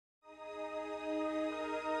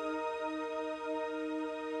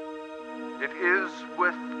It is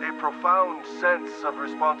with a profound sense of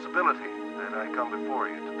responsibility that I come before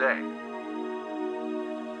you today.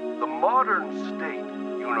 The modern state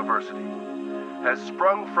university has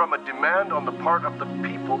sprung from a demand on the part of the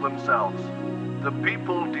people themselves. The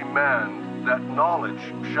people demand that knowledge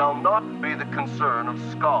shall not be the concern of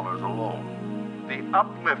scholars alone. The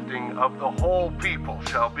uplifting of the whole people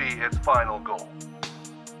shall be its final goal.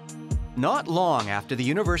 Not long after the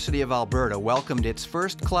University of Alberta welcomed its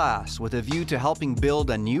first class with a view to helping build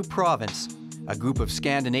a new province, a group of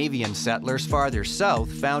Scandinavian settlers farther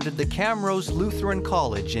south founded the Camrose Lutheran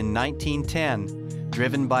College in 1910,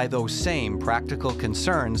 driven by those same practical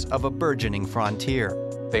concerns of a burgeoning frontier.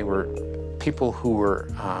 They were people who were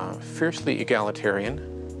fiercely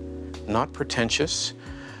egalitarian, not pretentious,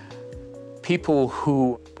 people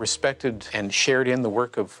who respected and shared in the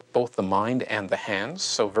work of both the mind and the hands,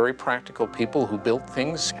 so very practical people who built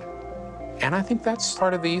things. And I think that's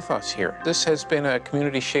part of the ethos here. This has been a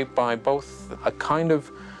community shaped by both a kind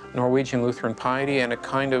of Norwegian Lutheran piety and a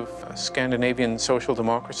kind of Scandinavian social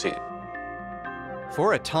democracy.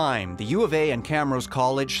 For a time, the U of A and Camrose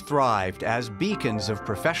College thrived as beacons of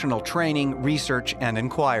professional training, research, and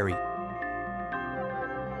inquiry.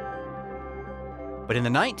 But in the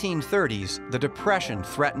 1930s, the Depression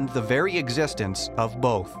threatened the very existence of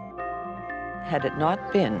both. Had it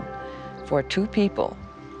not been for two people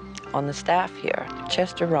on the staff here,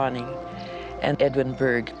 Chester Ronning and Edwin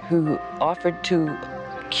Berg, who offered to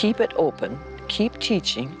keep it open, keep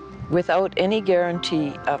teaching, without any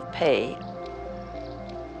guarantee of pay,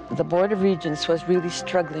 the Board of Regents was really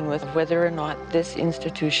struggling with whether or not this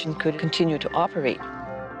institution could continue to operate.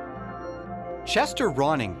 Chester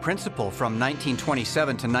Ronning, principal from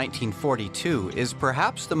 1927 to 1942, is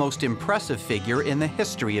perhaps the most impressive figure in the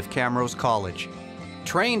history of Camrose College.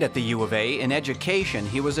 Trained at the U of A in education,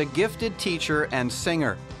 he was a gifted teacher and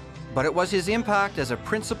singer. But it was his impact as a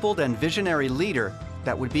principled and visionary leader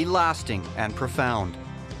that would be lasting and profound.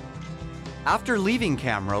 After leaving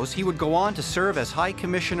Camrose, he would go on to serve as High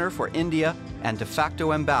Commissioner for India and de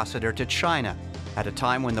facto ambassador to China at a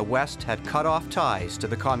time when the West had cut off ties to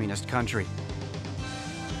the communist country.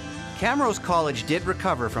 Camrose College did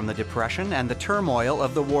recover from the Depression and the turmoil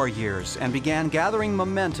of the war years and began gathering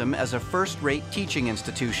momentum as a first-rate teaching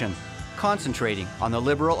institution, concentrating on the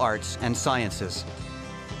liberal arts and sciences.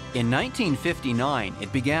 In 1959,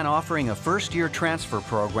 it began offering a first-year transfer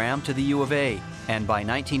program to the U of A, and by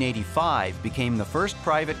 1985 became the first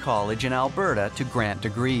private college in Alberta to grant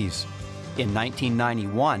degrees. In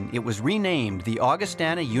 1991, it was renamed the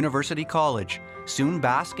Augustana University College, soon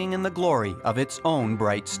basking in the glory of its own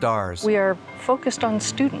bright stars. We are focused on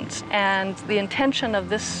students, and the intention of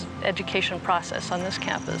this education process on this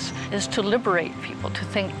campus is to liberate people, to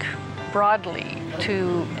think broadly,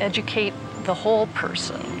 to educate the whole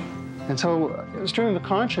person. And so stream of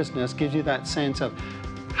consciousness gives you that sense of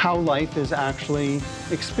how life is actually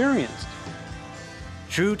experienced.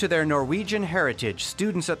 True to their Norwegian heritage,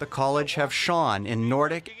 students at the college have shone in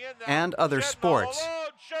Nordic and other sports,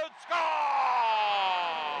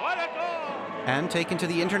 and taken to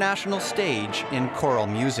the international stage in choral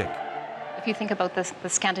music. If you think about the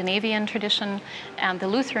Scandinavian tradition and the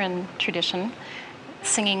Lutheran tradition,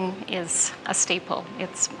 singing is a staple.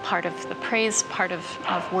 It's part of the praise, part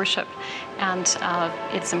of worship, and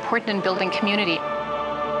it's important in building community.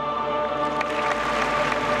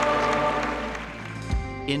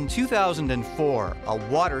 In 2004, a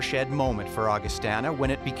watershed moment for Augustana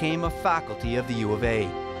when it became a faculty of the U of A,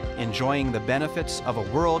 enjoying the benefits of a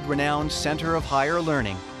world-renowned center of higher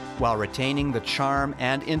learning while retaining the charm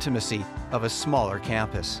and intimacy of a smaller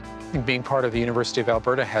campus. Being part of the University of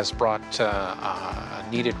Alberta has brought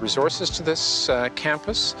needed resources to this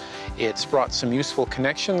campus. It's brought some useful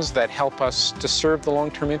connections that help us to serve the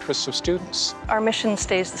long-term interests of students. Our mission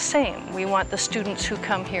stays the same. We want the students who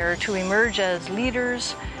come here to emerge as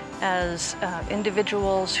leaders, as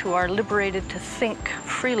individuals who are liberated to think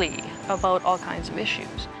freely about all kinds of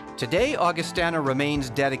issues. Today, Augustana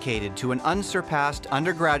remains dedicated to an unsurpassed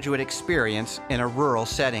undergraduate experience in a rural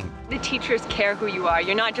setting. The teachers care who you are.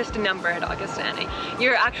 You're not just a number at Augustana.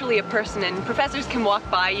 You're actually a person, and professors can walk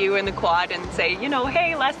by you in the quad and say, you know,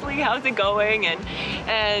 hey Leslie, how's it going?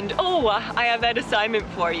 And oh, I have that assignment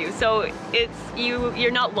for you. So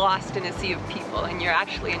you're not lost in a sea of people, and you're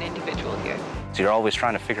actually an individual here. So you're always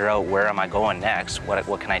trying to figure out where am I going next?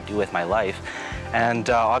 What can I do with my life? And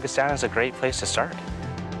Augustana is a great place to start.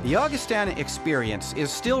 The Augustana experience is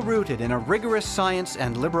still rooted in a rigorous science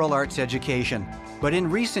and liberal arts education, but in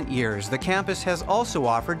recent years, the campus has also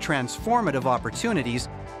offered transformative opportunities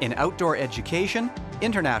in outdoor education,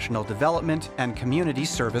 international development, and community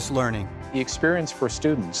service learning. The experience for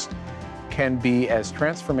students can be as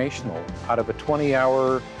transformational out of a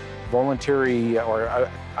 20-hour voluntary or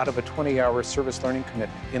out of a 20-hour service learning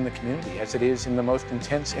commitment in the community as it is in the most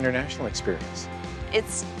intense international experience. It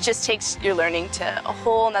just takes your learning to a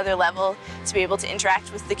whole nother level to be able to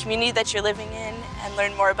interact with the community that you're living in and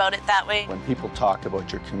learn more about it that way. When people talk about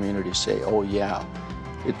your community, say, oh yeah,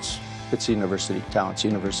 it's a university town, it's a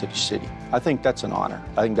university city. I think that's an honor.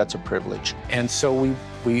 I think that's a privilege. And so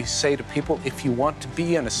we say to people, if you want to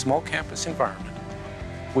be in a small campus environment,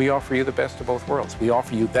 we offer you the best of both worlds. We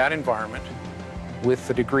offer you that environment with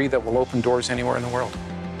the degree that will open doors anywhere in the world.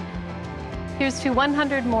 Here's to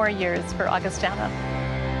 100 more years for Augustana.